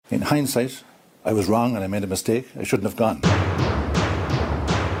In hindsight, I was wrong and I made a mistake. I shouldn't have gone.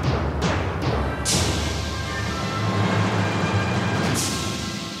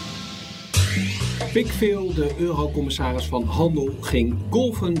 Big Phil, de eurocommissaris van Handel, ging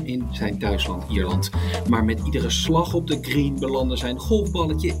golfen in zijn thuisland Ierland. Maar met iedere slag op de green belandde zijn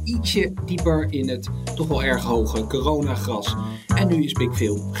golfballetje ietsje dieper in het toch wel erg hoge coronagras. En nu is Big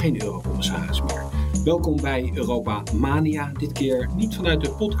Phil geen eurocommissaris meer. Welkom bij Europa Mania. Dit keer niet vanuit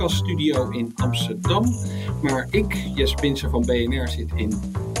de podcaststudio in Amsterdam. Maar ik, Jes Pinser van BNR, zit in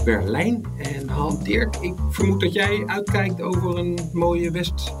Berlijn. En Dirk, ik vermoed dat jij uitkijkt over een mooie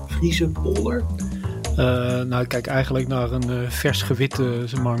West-Friese polder. Ik kijk eigenlijk naar een vers gewitte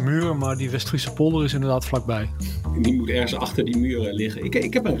muur, maar die West-Friese polder is inderdaad vlakbij. Die moet ergens achter die muren liggen.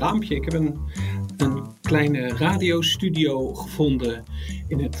 Ik heb een raampje, ik heb een kleine radiostudio gevonden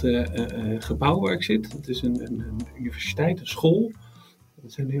in het gebouw waar ik zit. Het is een universiteit, een school.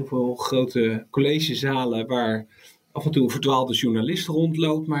 Er zijn heel veel grote collegezalen waar af en toe een verdwaalde journalist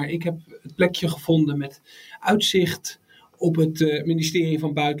rondloopt. Maar ik heb het plekje gevonden met uitzicht op het ministerie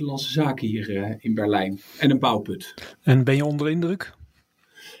van Buitenlandse Zaken hier in Berlijn. En een bouwput. En ben je onder indruk?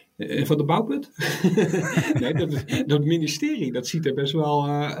 Van de bouwput? Nee, dat ministerie, dat ziet er best wel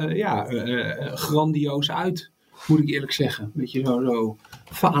grandioos uit. Moet ik eerlijk zeggen. Beetje zo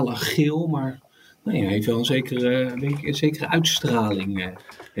valig geel, maar heeft wel een zekere uitstraling.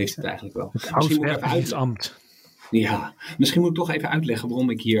 Heeft het eigenlijk wel. Het Auswärtiges Ja, misschien moet ik toch even uitleggen waarom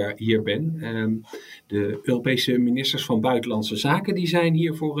ik hier ben. De Europese ministers van Buitenlandse Zaken die zijn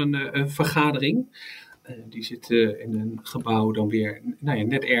hier voor een vergadering. Die zitten in een gebouw dan weer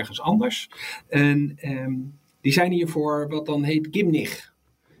net ergens anders. En die zijn hier voor wat dan heet Gymnich.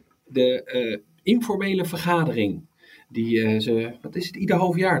 De informele vergadering. Wat is het, ieder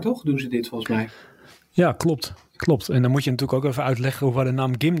half jaar toch? Doen ze dit volgens mij. Ja, klopt. En dan moet je natuurlijk ook even uitleggen waar de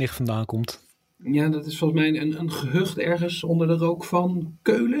naam Gymnich vandaan komt. Ja, dat is volgens mij een gehucht ergens onder de rook van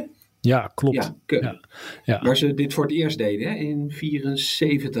Keulen. Ja, klopt. Ja, Keulen. Ja. Waar ze dit voor het eerst deden, hè? In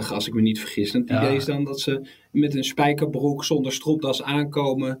 1974, als ik me niet vergis. En het idee is dan dat ze met een spijkerbroek zonder stropdas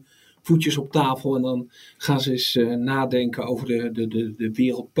aankomen, voetjes op tafel en dan gaan ze eens nadenken over de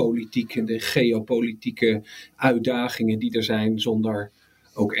wereldpolitiek en de geopolitieke uitdagingen die er zijn, zonder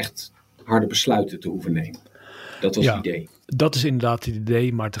ook echt harde besluiten te hoeven nemen. Dat was het idee. Dat is inderdaad het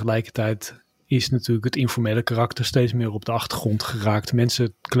idee, maar tegelijkertijd is natuurlijk het informele karakter steeds meer op de achtergrond geraakt.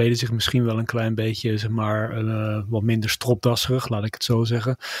 Mensen kleden zich misschien wel een klein beetje, wat minder stropdasserig, laat ik het zo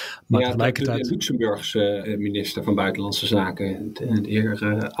zeggen. Maar tegelijkertijd. De Luxemburgse minister van Buitenlandse Zaken, de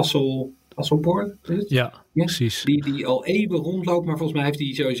heer Asselborn. Ja, precies. Die al eeuwen rondloopt, maar volgens mij heeft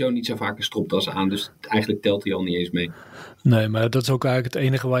hij sowieso niet zo vaak een stropdas aan. Dus eigenlijk telt hij al niet eens mee. Nee, maar dat is ook eigenlijk het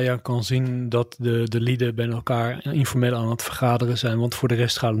enige waar je aan kan zien dat de lieden bij elkaar informeel aan het vergaderen zijn. Want voor de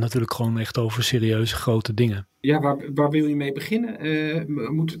rest gaat het natuurlijk gewoon echt over serieuze grote dingen. Ja, waar wil je mee beginnen?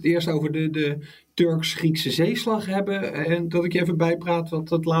 Moeten we het eerst over de Turks-Griekse zeeslag hebben? En dat ik je even bijpraat wat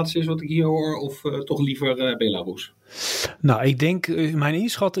het laatste is wat ik hier hoor? Of toch liever Belarus? Nou, ik denk, mijn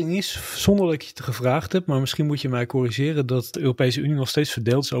inschatting is, zonder dat ik je het gevraagd heb, maar misschien moet je mij corrigeren, dat de Europese Unie nog steeds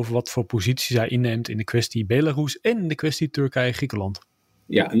verdeeld is over wat voor positie zij inneemt in de kwestie Belarus en de kwestie Turkije-Griekenland.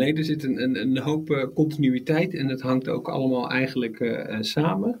 Ja, nee, er zit een hoop continuïteit en het hangt ook allemaal eigenlijk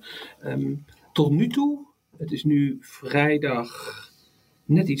samen. Tot nu toe, het is nu vrijdag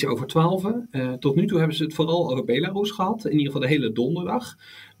net iets over 12. Tot nu toe hebben ze het vooral over Belarus gehad. In ieder geval de hele donderdag.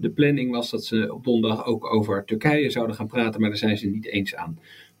 De planning was dat ze op donderdag ook over Turkije zouden gaan praten. Maar daar zijn ze niet eens aan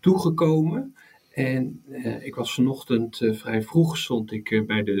toegekomen. En ik was vanochtend vrij vroeg. Stond ik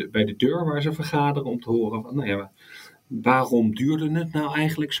bij de deur waar ze vergaderen. Om te horen van, waarom duurde het nou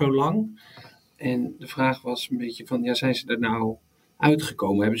eigenlijk zo lang? En de vraag was een beetje van, zijn ze er nou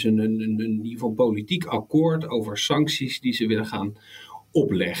uitgekomen? Hebben ze in ieder geval politiek akkoord over sancties die ze willen gaan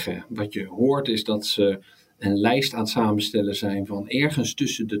opleggen? Wat je hoort is dat ze een lijst aan het samenstellen zijn van ergens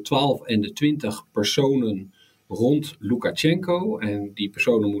tussen de 12 en de 20 personen rond Lukashenko. En die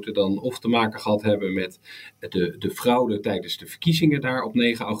personen moeten dan of te maken gehad hebben met de fraude tijdens de verkiezingen daar op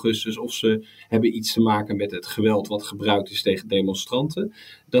 9 augustus. Of ze hebben iets te maken met het geweld wat gebruikt is tegen demonstranten.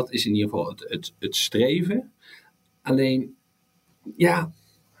 Dat is in ieder geval het streven. Alleen,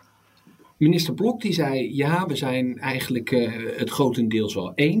 minister Blok die zei, we zijn eigenlijk het grotendeels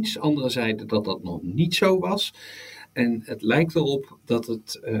wel eens. Anderen zeiden dat dat nog niet zo was. En het lijkt erop dat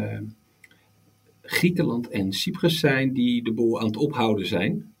het Griekenland en Cyprus zijn die de boel aan het ophouden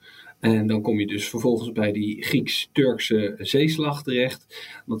zijn. En dan kom je dus vervolgens bij die Grieks-Turkse zeeslag terecht.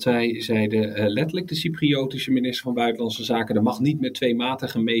 Want zij zeiden letterlijk, de Cypriotische minister van Buitenlandse Zaken, er mag niet met 2 maten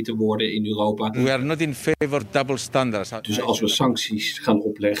gemeten worden in Europa. We are not in favor of double standards. Dus als we sancties gaan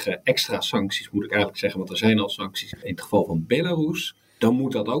opleggen, extra sancties moet ik eigenlijk zeggen, want er zijn al sancties in het geval van Belarus, dan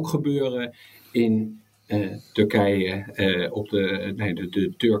moet dat ook gebeuren in Turkije.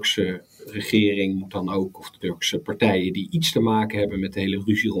 De Turkse regering moet dan ook, of de Turkse partijen die iets te maken hebben met de hele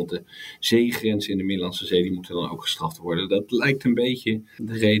ruzie rond de zeegrens in de Middellandse Zee, die moeten dan ook gestraft worden. Dat lijkt een beetje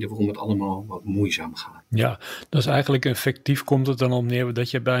de reden waarom het allemaal wat moeizaam gaat. Ja, dat is eigenlijk effectief, komt het dan op neer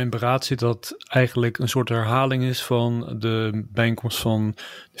dat je bij een beraad zit dat eigenlijk een soort herhaling is van de bijeenkomst van,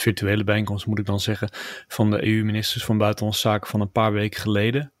 de virtuele bijeenkomst moet ik dan zeggen, van de EU-ministers van Buitenlandse Zaken van een paar weken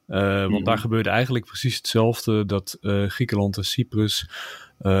geleden. Want daar gebeurde eigenlijk precies hetzelfde, dat Griekenland en Cyprus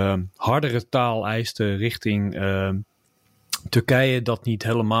hardere taal eisten richting Turkije, dat niet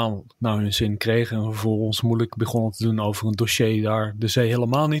helemaal naar hun zin kreeg en vervolgens moeilijk begonnen te doen over een dossier daar de zee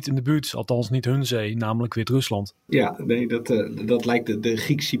helemaal niet in de buurt is, althans niet hun zee, namelijk Wit-Rusland. Ja, nee, dat lijkt de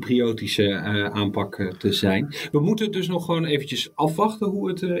Grieks-Cypriotische aanpak te zijn. We moeten dus nog gewoon eventjes afwachten hoe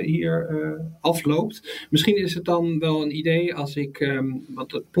het hier afloopt. Misschien is het dan wel een idee als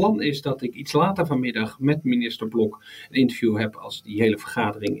want het plan is dat ik iets later vanmiddag met minister Blok een interview heb als die hele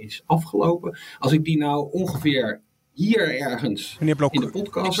vergadering is afgelopen. Als ik die nou ongeveer hier ergens in de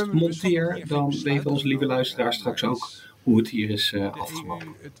podcast monteer, dan weten onze lieve luisteraars straks ook hoe het hier is afgelopen.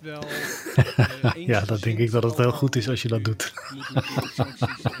 Ja, dat denk ik dat het heel goed is als je dat doet.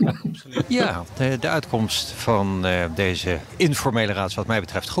 Ja, de uitkomst van deze informele raad is wat mij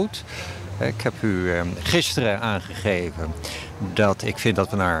betreft goed. Ik heb u gisteren aangegeven dat ik vind dat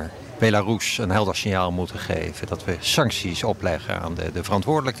we naar Belarus een helder signaal moeten geven. Dat we sancties opleggen aan de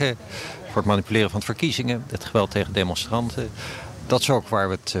verantwoordelijken voor het manipuleren van de verkiezingen, het geweld tegen demonstranten. Dat is ook waar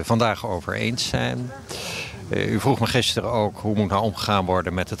we het vandaag over eens zijn. U vroeg me gisteren ook hoe moet nou omgegaan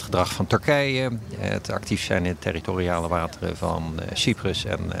worden met het gedrag van Turkije. Het actief zijn in territoriale wateren van Cyprus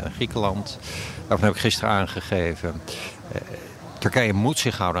en Griekenland. Daarvan heb ik gisteren aangegeven. Turkije moet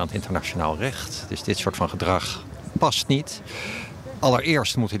zich houden aan het internationaal recht. Dus dit soort van gedrag past niet.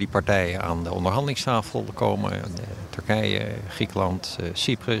 Allereerst moeten die partijen aan de onderhandelingstafel komen. Turkije, Griekenland,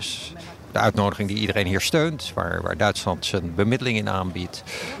 Cyprus. De uitnodiging die iedereen hier steunt, waar Duitsland zijn bemiddeling in aanbiedt.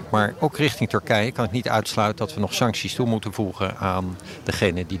 Maar ook richting Turkije kan ik niet uitsluiten dat we nog sancties toe moeten voegen aan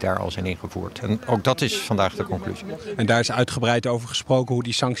degenen die daar al zijn ingevoerd. En ook dat is vandaag de conclusie. En daar is uitgebreid over gesproken hoe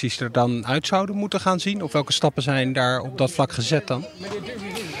die sancties er dan uit zouden moeten gaan zien? Of welke stappen zijn daar op dat vlak gezet dan?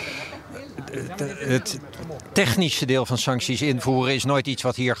 Het technische deel van sancties invoeren is nooit iets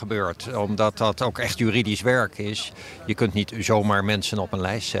wat hier gebeurt. Omdat dat ook echt juridisch werk is. Je kunt niet zomaar mensen op een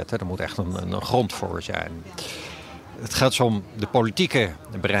lijst zetten. Er moet echt een grond voor zijn. Het gaat om de politieke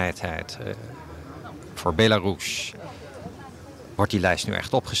bereidheid. Voor Belarus wordt die lijst nu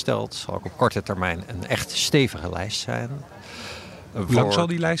echt opgesteld. Zal ook op korte termijn een echt stevige lijst zijn. Hoe lang zal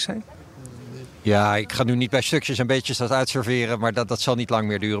die lijst zijn? Ja, ik ga nu niet bij stukjes en beetjes dat uitserveren, maar dat zal niet lang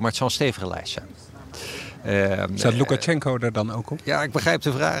meer duren. Maar het zal een stevige lijst zijn. Staat Lukashenko er dan ook op? Ja, ik begrijp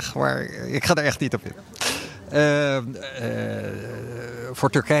de vraag, maar ik ga er echt niet op in. Voor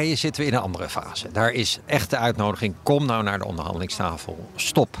Turkije zitten we in een andere fase. Daar is echt de uitnodiging, kom nou naar de onderhandelingstafel.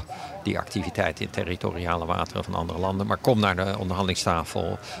 Stop die activiteit in territoriale wateren van andere landen. Maar kom naar de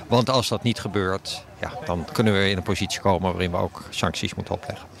onderhandelingstafel. Want als dat niet gebeurt, ja, dan kunnen we in een positie komen waarin we ook sancties moeten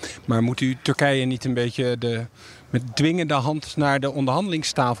opleggen. Maar moet u Turkije niet een beetje met dwingende hand naar de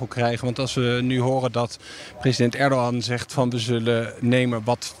onderhandelingstafel krijgen? Want als we nu horen dat president Erdogan zegt van we zullen nemen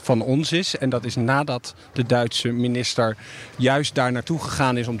wat van ons is. En dat is nadat de Duitse minister juist daar naartoe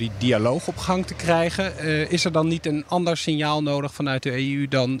gegaan is om die dialoog op gang te krijgen. Is er dan niet een ander signaal nodig vanuit de EU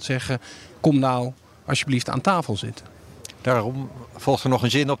dan zeggen kom nou alsjeblieft aan tafel zitten? Daarom volgt er nog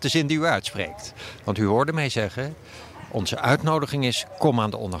een zin op de zin die u uitspreekt. Want u hoorde mij zeggen, onze uitnodiging is kom aan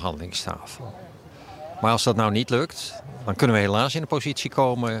de onderhandelingstafel. Maar als dat nou niet lukt, dan kunnen we helaas in een positie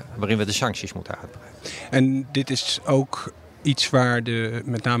komen waarin we de sancties moeten uitbreiden. En dit is ook iets waar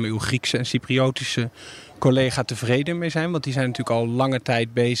met name uw Griekse en Cypriotische collega tevreden mee zijn? Want die zijn natuurlijk al lange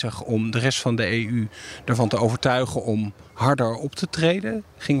tijd bezig om de rest van de EU ervan te overtuigen om harder op te treden.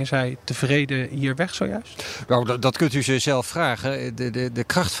 Gingen zij tevreden hier weg zojuist? Nou, dat kunt u ze zelf vragen. De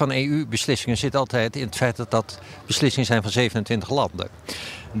kracht van EU-beslissingen zit altijd in het feit dat dat beslissingen zijn van 27 landen.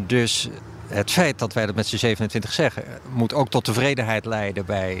 Dus het feit dat wij dat met z'n 27 zeggen, moet ook tot tevredenheid leiden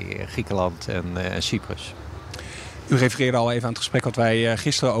bij Griekenland en Cyprus. U refereerde al even aan het gesprek wat wij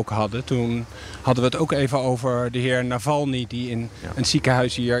gisteren ook hadden. Toen hadden we het ook even over de heer Navalny die in een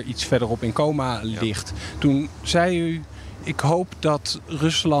ziekenhuis hier iets verderop in coma ligt. Toen zei u Ik hoop dat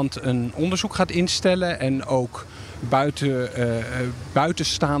Rusland een onderzoek gaat instellen en ook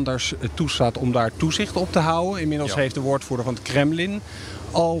buitenstaanders toestaat om daar toezicht op te houden. Inmiddels heeft de woordvoerder van het Kremlin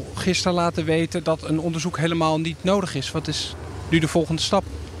al gisteren laten weten dat een onderzoek helemaal niet nodig is. Wat is nu de volgende stap?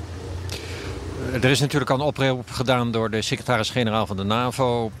 Er is natuurlijk al een oproep gedaan door de secretaris-generaal van de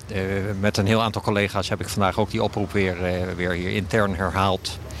NAVO. Met een heel aantal collega's heb ik vandaag ook die oproep weer hier intern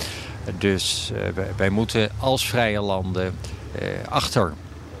herhaald. Dus wij moeten als vrije landen achter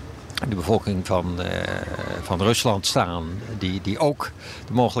de bevolking van Rusland staan, die ook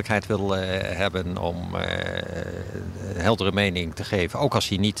de mogelijkheid wil hebben om een heldere mening te geven, ook als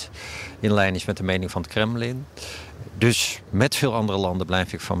die niet in lijn is met de mening van het Kremlin. Dus met veel andere landen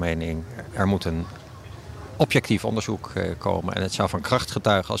blijf ik van mening, er moet een objectief onderzoek komen. En het zou van kracht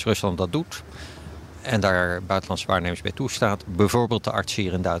getuigen als Rusland dat doet en daar buitenlandse waarnemers bij toestaat. Bijvoorbeeld de arts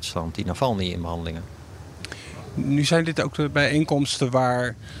hier in Duitsland, die Navalny in behandelingen. Nu zijn dit ook de bijeenkomsten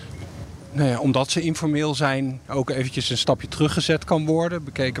waar, omdat ze informeel zijn, ook eventjes een stapje teruggezet kan worden.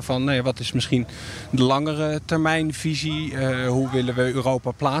 Bekeken van wat is misschien de langere termijnvisie? Hoe willen we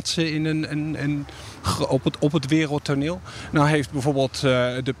Europa plaatsen in op het wereldtoneel? Nou heeft bijvoorbeeld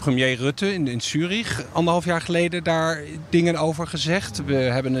de premier Rutte in Zurich 1,5 jaar geleden daar dingen over gezegd. We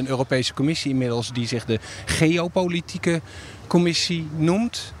hebben een Europese commissie inmiddels die zich de geopolitieke commissie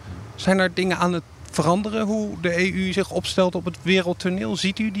noemt. Zijn er dingen aan het veranderen hoe de EU zich opstelt op het wereldtoneel?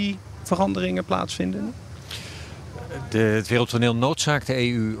 Ziet u die veranderingen plaatsvinden? Het wereldtoneel noodzaakt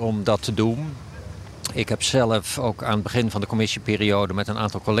de EU om dat te doen. Ik heb zelf ook aan het begin van de commissieperiode met een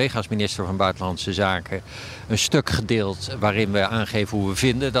aantal collega's, minister van Buitenlandse Zaken, een stuk gedeeld waarin we aangeven hoe we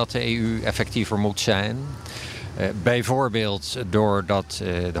vinden dat de EU effectiever moet zijn. Bijvoorbeeld doordat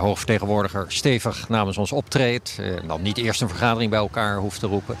de hoge vertegenwoordiger stevig namens ons optreedt. Dan niet eerst een vergadering bij elkaar hoeft te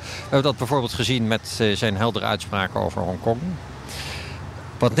roepen. We hebben dat bijvoorbeeld gezien met zijn heldere uitspraken over Hongkong.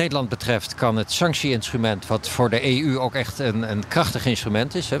 Wat Nederland betreft kan het sanctie-instrument, wat voor de EU ook echt een krachtig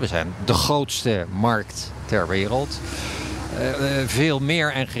instrument is. We zijn de grootste markt ter wereld. Veel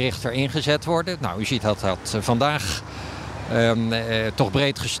meer en gerichter ingezet worden. Nou, u ziet dat vandaag toch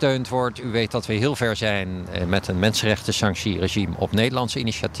breed gesteund wordt. U weet dat we heel ver zijn met een mensenrechten sanctieregime op Nederlands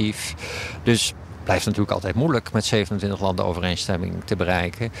initiatief. Dus blijft natuurlijk altijd moeilijk met 27 landen overeenstemming te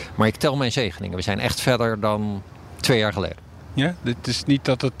bereiken. Maar ik tel mijn zegeningen. We zijn echt verder dan 2 jaar geleden. Ja, het is niet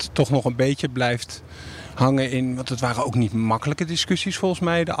dat het toch nog een beetje blijft hangen in, want het waren ook niet makkelijke discussies volgens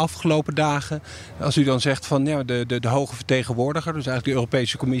mij de afgelopen dagen. Als u dan zegt van de hoge vertegenwoordiger, dus eigenlijk de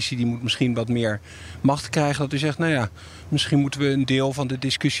Europese Commissie, die moet misschien wat meer macht krijgen. Dat u zegt, misschien moeten we een deel van de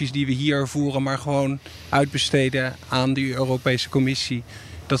discussies die we hier voeren maar gewoon uitbesteden aan die Europese Commissie.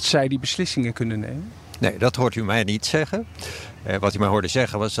 Dat zij die beslissingen kunnen nemen. Nee, dat hoort u mij niet zeggen. Wat u mij hoorde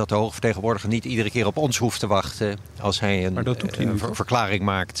zeggen was dat de hoge vertegenwoordiger niet iedere keer op ons hoeft te wachten als hij een verklaring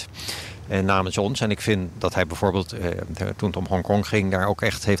maakt namens ons. En ik vind dat hij bijvoorbeeld, toen het om Hongkong ging, daar ook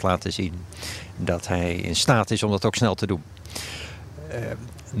echt heeft laten zien dat hij in staat is om dat ook snel te doen.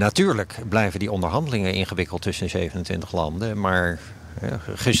 Natuurlijk blijven die onderhandelingen ingewikkeld tussen 27 landen, maar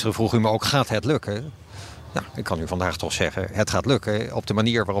gisteren vroeg u me ook, gaat het lukken? Nou, ik kan u vandaag toch zeggen, het gaat lukken op de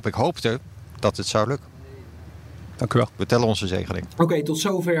manier waarop ik hoopte dat het zou lukken. Dank u wel. We tellen onze zegening. Oké, tot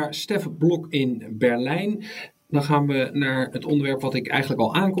zover Stef Blok in Berlijn. Dan gaan we naar het onderwerp wat ik eigenlijk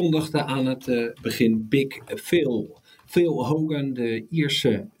al aankondigde aan het begin. Big Phil. Phil Hogan, de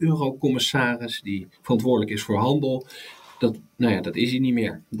Ierse eurocommissaris die verantwoordelijk is voor handel. Dat is hij niet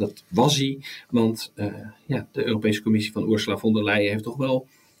meer. Dat was hij. Want de Europese Commissie van Ursula von der Leyen heeft toch wel,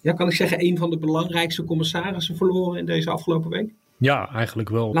 kan ik zeggen, een van de belangrijkste commissarissen verloren in deze afgelopen week. Ja, eigenlijk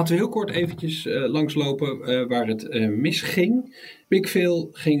wel. Laten we heel kort eventjes langslopen waar het misging. Big Phil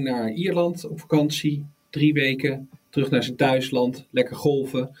ging naar Ierland op vakantie, 3 weken, terug naar zijn thuisland, lekker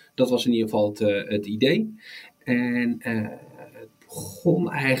golven. Dat was in ieder geval het idee. En het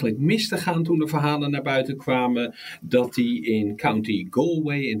begon eigenlijk mis te gaan toen de verhalen naar buiten kwamen dat hij in County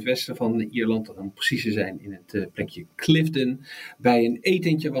Galway, in het westen van Ierland, om precies te zijn in het plekje Clifden, bij een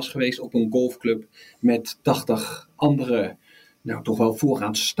etentje was geweest op een golfclub met 80 andere, toch wel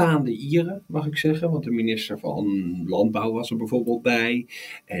vooraanstaande Ieren, mag ik zeggen. Want de minister van Landbouw was er bijvoorbeeld bij.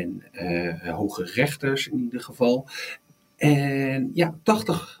 En hoge rechters in ieder geval. En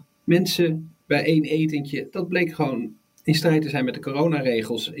 80 mensen bij 1 etentje. Dat bleek gewoon in strijd te zijn met de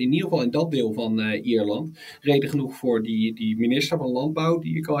coronaregels. In ieder geval in dat deel van Ierland. Reden genoeg voor die minister van Landbouw,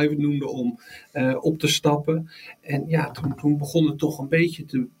 die ik al even noemde, om op te stappen. En toen begon het toch een beetje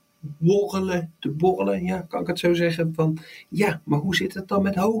te borrelen, kan ik het zo zeggen, van maar hoe zit het dan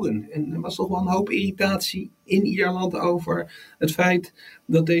met Hogan? En er was toch wel een hoop irritatie in Ierland over het feit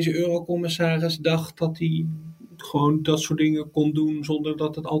dat deze eurocommissaris dacht dat hij gewoon dat soort dingen kon doen zonder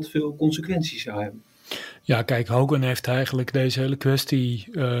dat het al te veel consequenties zou hebben. Ja, kijk, Hogan heeft eigenlijk deze hele kwestie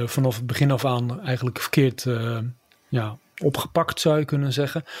vanaf het begin af aan eigenlijk verkeerd opgepakt, zou je kunnen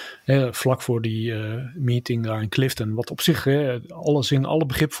zeggen. Vlak voor die meeting daar in Clifton. Wat op zich, alles in alle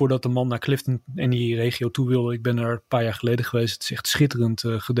begrip voor dat de man naar Clifton en die regio toe wilde. Ik ben er een paar jaar geleden geweest. Het is echt een schitterend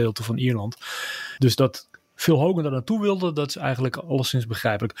gedeelte van Ierland. Dus dat Phil Hogan daar naartoe wilde, dat is eigenlijk alleszins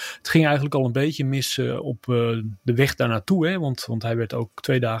begrijpelijk. Het ging eigenlijk al een beetje mis op de weg daar naartoe. Hè? Want hij werd ook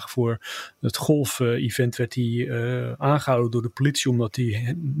 2 dagen voor het golf-event werd hij aangehouden door de politie, omdat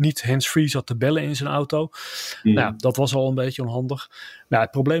hij niet hands-free zat te bellen in zijn auto. Nou, dat was al een beetje onhandig. Nou,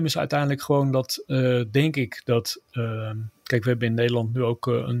 het probleem is uiteindelijk gewoon dat, denk ik, dat... kijk, we hebben in Nederland nu ook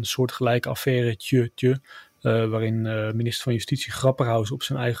een soortgelijke affaire waarin minister van Justitie Grapperhaus op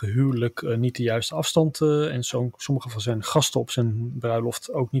zijn eigen huwelijk niet de juiste afstand en sommige van zijn gasten op zijn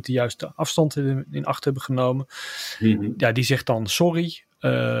bruiloft ook niet de juiste afstand in acht hebben genomen. Mm-hmm. Ja, die zegt dan sorry.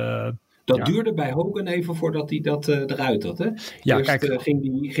 Dat duurde bij Hogan even voordat hij dat eruit had. Hè? Ja, Eerst kijk,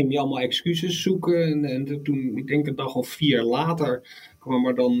 ging hij allemaal excuses zoeken en toen, ik denk een dag of 4 later, kwam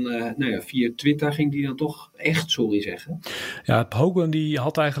er dan, via Twitter ging hij dan toch echt sorry zeggen. Ja, Hogan die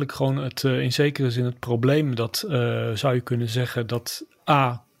had eigenlijk gewoon het in zekere zin het probleem dat, zou je kunnen zeggen, dat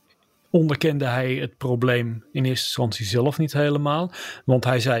onderkende hij het probleem in eerste instantie zelf niet helemaal. Want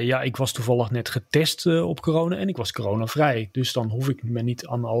hij zei, ja, ik was toevallig net getest op corona en ik was coronavrij. Dus dan hoef ik me niet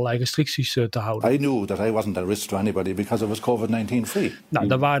aan allerlei restricties te houden. I knew that I wasn't a risk to anybody because I was COVID-19 free. Nou,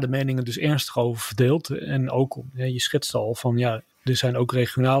 daar waren de meningen dus ernstig over verdeeld. En ook, je schetste al van, ja, er zijn ook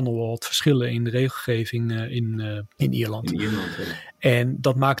regionaal nog wel wat verschillen in de regelgeving in Ierland. En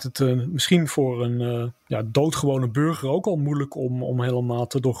dat maakt het misschien voor een doodgewone burger ook al moeilijk om helemaal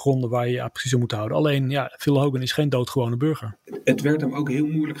te doorgronden waar je precies aan moet houden. Alleen, Phil Hogan is geen doodgewone burger. Het werd hem ook heel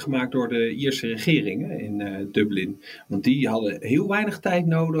moeilijk gemaakt door de Ierse regering in Dublin. Want die hadden heel weinig tijd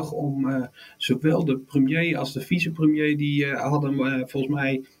nodig om zowel de premier als de vicepremier, die hadden volgens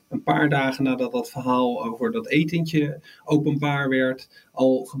mij een paar dagen nadat dat verhaal over dat etentje openbaar werd,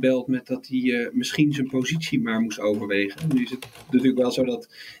 al gebeld met dat hij misschien zijn positie maar moest overwegen. Nu is het natuurlijk wel zo dat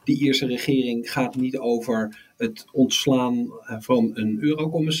die Ierse regering gaat niet over het ontslaan van een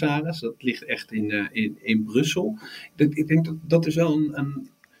eurocommissaris. Dat ligt echt in Brussel. Ik denk dat is wel een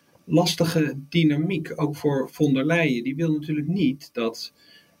lastige dynamiek, ook voor von der Leyen. Die wil natuurlijk niet dat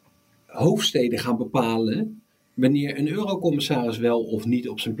hoofdsteden gaan bepalen wanneer een eurocommissaris wel of niet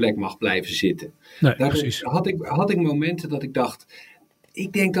op zijn plek mag blijven zitten. Nee, precies. Had ik momenten dat ik dacht,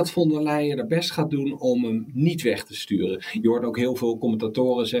 ik denk dat von der Leyen er best gaat doen om hem niet weg te sturen. Je hoort ook heel veel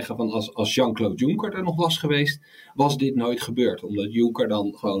commentatoren zeggen van als Jean-Claude Juncker er nog was geweest, was dit nooit gebeurd. Omdat Juncker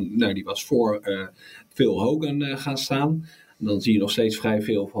dan gewoon, die was voor Phil Hogan gaan staan. Dan zie je nog steeds vrij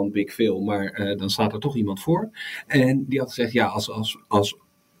veel van Big Phil, maar dan staat er toch iemand voor. En die had gezegd, als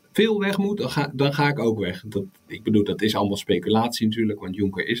Phil weg moet, dan ga ik ook weg. Dat is allemaal speculatie natuurlijk, want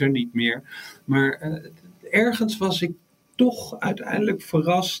Juncker is er niet meer. Maar ergens was ik toch uiteindelijk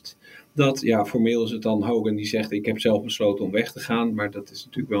verrast dat, formeel is het dan Hogan die zegt, ik heb zelf besloten om weg te gaan. Maar dat is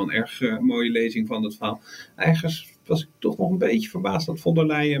natuurlijk wel een erg mooie lezing van het verhaal. Ergens was ik toch nog een beetje verbaasd dat von der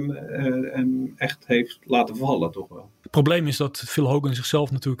Leyen hem echt heeft laten vallen, toch wel. Het probleem is dat Phil Hogan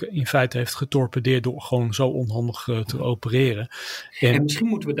zichzelf natuurlijk in feite heeft getorpedeerd door gewoon zo onhandig te opereren. En misschien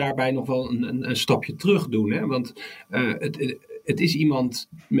moeten we daarbij nog wel een stapje terug doen. Hè? Want het is iemand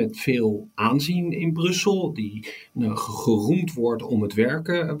met veel aanzien in Brussel, die geroemd wordt om het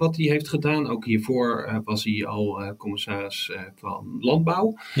werken wat hij heeft gedaan. Ook hiervoor was hij al commissaris van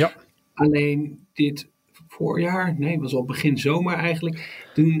Landbouw. Ja. Alleen dit voorjaar, was al begin zomer eigenlijk,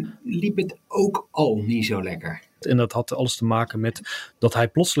 toen liep het ook al niet zo lekker. En dat had alles te maken met dat hij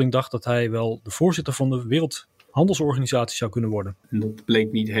plotseling dacht dat hij wel de voorzitter van de Wereldhandelsorganisatie zou kunnen worden. En dat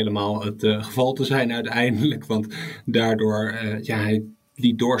bleek niet helemaal het geval te zijn uiteindelijk, want daardoor hij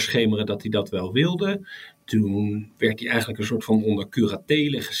liet doorschemeren dat hij dat wel wilde. Toen werd hij eigenlijk een soort van onder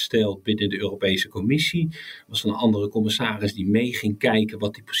curatele gesteld binnen de Europese Commissie. Er was een andere commissaris die mee ging kijken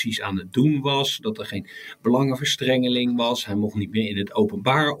wat hij precies aan het doen was. Dat er geen belangenverstrengeling was. Hij mocht niet meer in het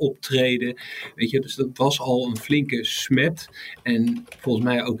openbaar optreden. Dus dat was al een flinke smet. En volgens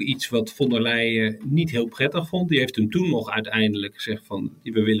mij ook iets wat von der Leyen niet heel prettig vond. Die heeft hem toen nog uiteindelijk gezegd van,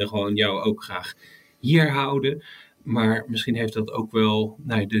 we willen gewoon jou ook graag hier houden. Maar misschien heeft dat ook wel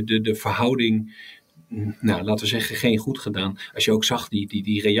de verhouding, laten we zeggen, geen goed gedaan. Als je ook zag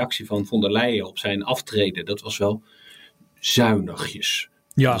die reactie van von der Leyen op zijn aftreden, dat was wel zuinigjes.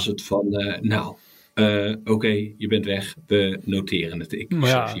 Ja. Was het van, oké, je bent weg, we noteren het.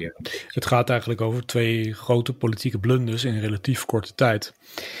 Het gaat eigenlijk over 2 grote politieke blunders in relatief korte tijd.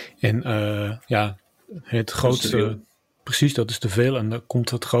 En het grootste... Precies, dat is te veel. En dan komt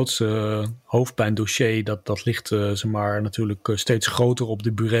het grootste hoofdpijndossier. Dat ligt zeg maar, natuurlijk steeds groter op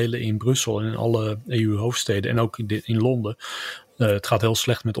de burelen in Brussel en in alle EU-hoofdsteden en ook in Londen. Het gaat heel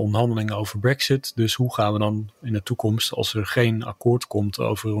slecht met onderhandelingen over Brexit. Dus hoe gaan we dan in de toekomst, als er geen akkoord komt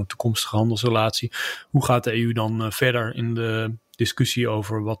over een toekomstige handelsrelatie, hoe gaat de EU dan verder in de discussie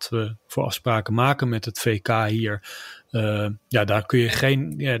over wat we voor afspraken maken met het VK hier? Daar kun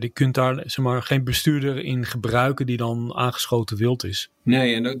je je kunt daar zeg maar geen bestuurder in gebruiken die dan aangeschoten wild is.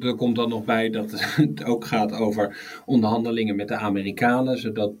 Nee, en er komt dan nog bij dat het ook gaat over onderhandelingen met de Amerikanen,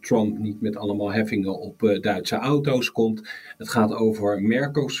 zodat Trump niet met allemaal heffingen op Duitse auto's komt. Het gaat over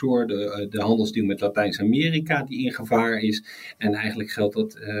Mercosur, de handelsdeal met Latijns-Amerika die in gevaar is. En eigenlijk geldt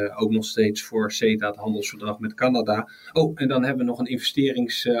dat ook nog steeds voor CETA, het handelsverdrag met Canada. Oh, en dan hebben we nog een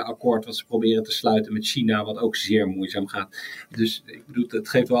investeringsakkoord wat ze proberen te sluiten met China, wat ook zeer moeizaam gaat. Dus ik bedoel, het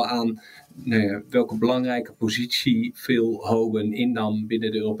geeft wel aan welke belangrijke positie Phil Hogan innam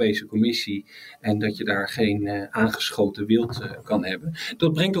binnen de Europese Commissie en dat je daar geen aangeschoten wild kan hebben.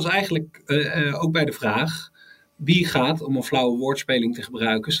 Dat brengt ons eigenlijk ook bij de vraag, wie gaat, om een flauwe woordspeling te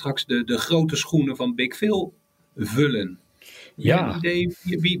gebruiken, straks de grote schoenen van Big Phil vullen? Ja. Idee,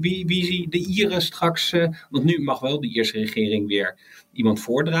 wie zie de Ieren straks, want nu mag wel de Ierse regering weer iemand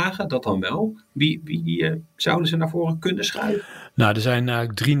voordragen, dat dan wel. Wie zouden ze naar voren kunnen schuiven? Nou, er zijn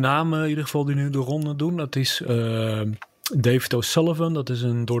eigenlijk 3 namen in ieder geval die nu de ronde doen. Dat is David O'Sullivan, dat is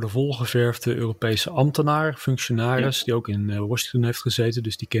een door de wol geverfde Europese ambtenaar, functionaris, die ook in Washington heeft gezeten.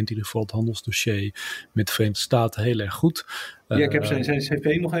 Dus die kent in ieder geval het handelsdossier met de Verenigde Staten heel erg goed. Ja, ik heb zijn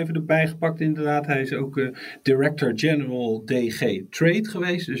cv nog even erbij gepakt inderdaad. Hij is ook Director-General DG Trade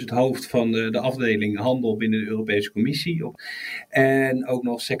geweest. Dus het hoofd van de afdeling handel binnen de Europese Commissie. En ook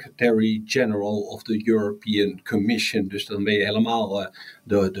nog Secretary-General of the European Commission. Dus dan ben je helemaal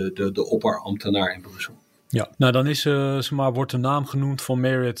de opperambtenaar in Brussel. Ja, nou dan is, wordt de naam genoemd van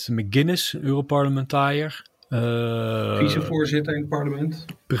Meredith McGuinness, Europarlementariër. Vicevoorzitter in het parlement.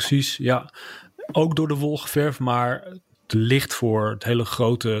 Precies, ja. Ook door de wol geverfd, maar te licht voor het hele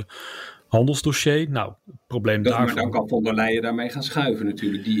grote handelsdossier. Nou, het probleem daarvan... Maar dan kan von der Leyen daarmee gaan schuiven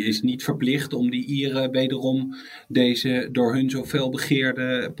natuurlijk. Die is niet verplicht om die Ieren wederom deze door hun zoveel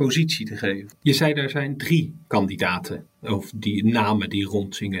begeerde positie te geven. Je zei er zijn 3 kandidaten. Of die namen die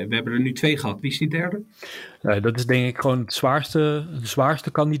rondzingen. We hebben er nu 2 gehad. Wie is die derde? Dat is denk ik gewoon de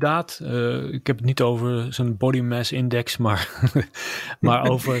zwaarste kandidaat. Ik heb het niet over zijn body mass index, maar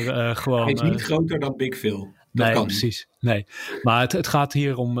over gewoon... Hij is niet groter dan Big Phil. Nee, precies. Nee. Maar het gaat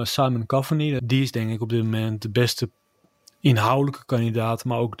hier om Simon Coveney. Die is denk ik op dit moment de beste inhoudelijke kandidaat,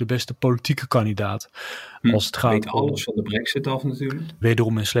 maar ook de beste politieke kandidaat. Als het gaat weet alles van de Brexit af natuurlijk.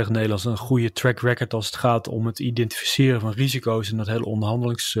 Wederom in slecht Nederlands een goede track record als het gaat om het identificeren van risico's in dat hele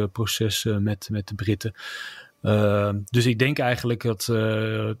onderhandelingsproces met de Britten. Dus ik denk eigenlijk dat,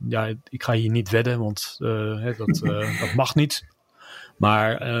 ik ga hier niet wedden, want dat mag niet.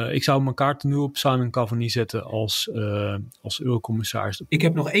 Maar ik zou mijn kaarten nu op Simon Coveney zetten als eurocommissaris. Ik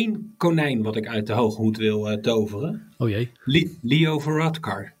heb nog 1 konijn wat ik uit de hooghoed wil toveren. Oh jee. Leo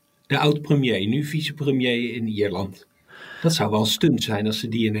Varadkar, de oud-premier, nu vicepremier in Ierland. Dat zou wel een stunt zijn als ze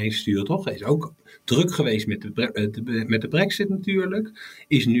die ineens sturen, toch? Hij is ook druk geweest met de Brexit natuurlijk.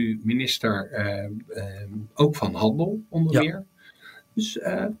 Is nu minister ook van Handel onder meer. Dus...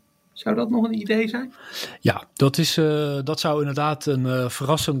 zou dat nog een idee zijn? Ja, dat zou inderdaad een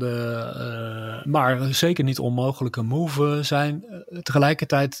verrassende, maar zeker niet onmogelijke move zijn.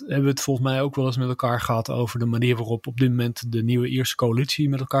 Tegelijkertijd hebben we het volgens mij ook wel eens met elkaar gehad over de manier waarop op dit moment de nieuwe Ierse coalitie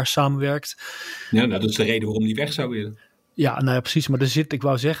met elkaar samenwerkt. Ja, nou, dat is de reden waarom die weg zou willen. Ja, nou ja, precies. Maar ik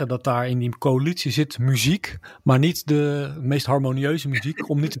wou zeggen dat daar in die coalitie zit muziek, maar niet de meest harmonieuze muziek,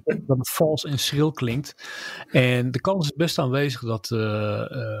 om niet te zeggen dat het vals en schril klinkt. En de kans is best aanwezig dat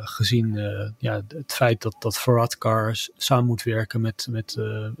gezien het feit dat Varadkar samen moet werken met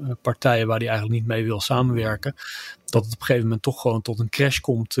partijen waar hij eigenlijk niet mee wil samenwerken, dat het op een gegeven moment toch gewoon tot een crash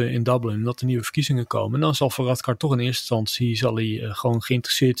komt in Dublin en dat er nieuwe verkiezingen komen. En dan zal Varadkar toch in eerste instantie gewoon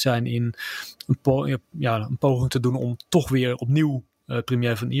geïnteresseerd zijn in een poging te doen om toch weer opnieuw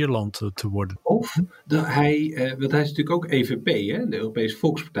premier van Ierland te worden. Of want hij is natuurlijk ook EVP, hè, de Europese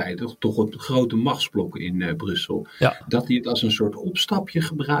Volkspartij, toch een grote machtsblok in Brussel. Ja. Dat hij het als een soort opstapje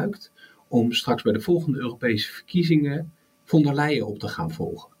gebruikt om straks bij de volgende Europese verkiezingen von der Leyen op te gaan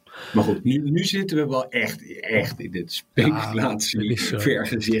volgen. Maar goed, nu zitten we wel echt in dit speculatie,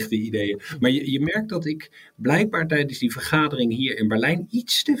 vergezichte ideeën. Maar je merkt dat ik blijkbaar tijdens die vergadering hier in Berlijn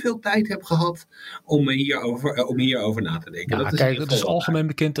iets te veel tijd heb gehad om hierover na te denken. Ja, het is algemeen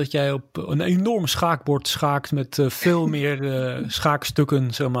bekend dat jij op een enorm schaakbord schaakt met veel meer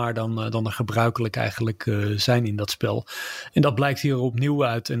schaakstukken, zeg maar, dan er gebruikelijk eigenlijk zijn in dat spel. En dat blijkt hier opnieuw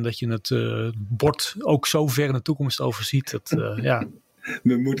uit. En dat je het bord ook zo ver in de toekomst overziet.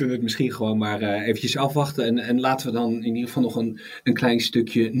 We moeten het misschien gewoon maar eventjes afwachten. En laten we dan in ieder geval nog een klein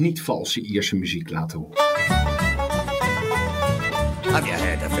stukje niet-valse Ierse muziek laten horen. Have you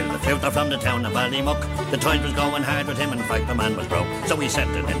heard of Phil the Fluter from the town of Ballymuck? The tide was going hard with him and fight the man was broke. So he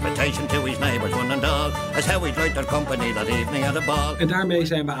sent an invitation to his neighbours one and all, as how he'd like their company that evening at the ball. En daarmee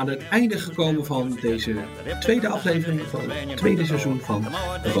zijn we aan het einde gekomen van deze tweede aflevering van het tweede seizoen van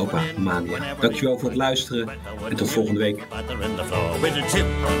Europa Mania. Dankjewel voor het luisteren en tot volgende week. With a tip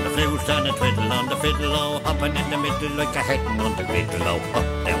on the flute and a twiddle on the fiddle, hopping in the middle like a heading on the griddle. Up,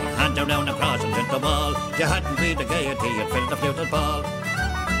 down, hand down across and hit the wall. You hadn't be the gaiety, you'd fill the fluted ball.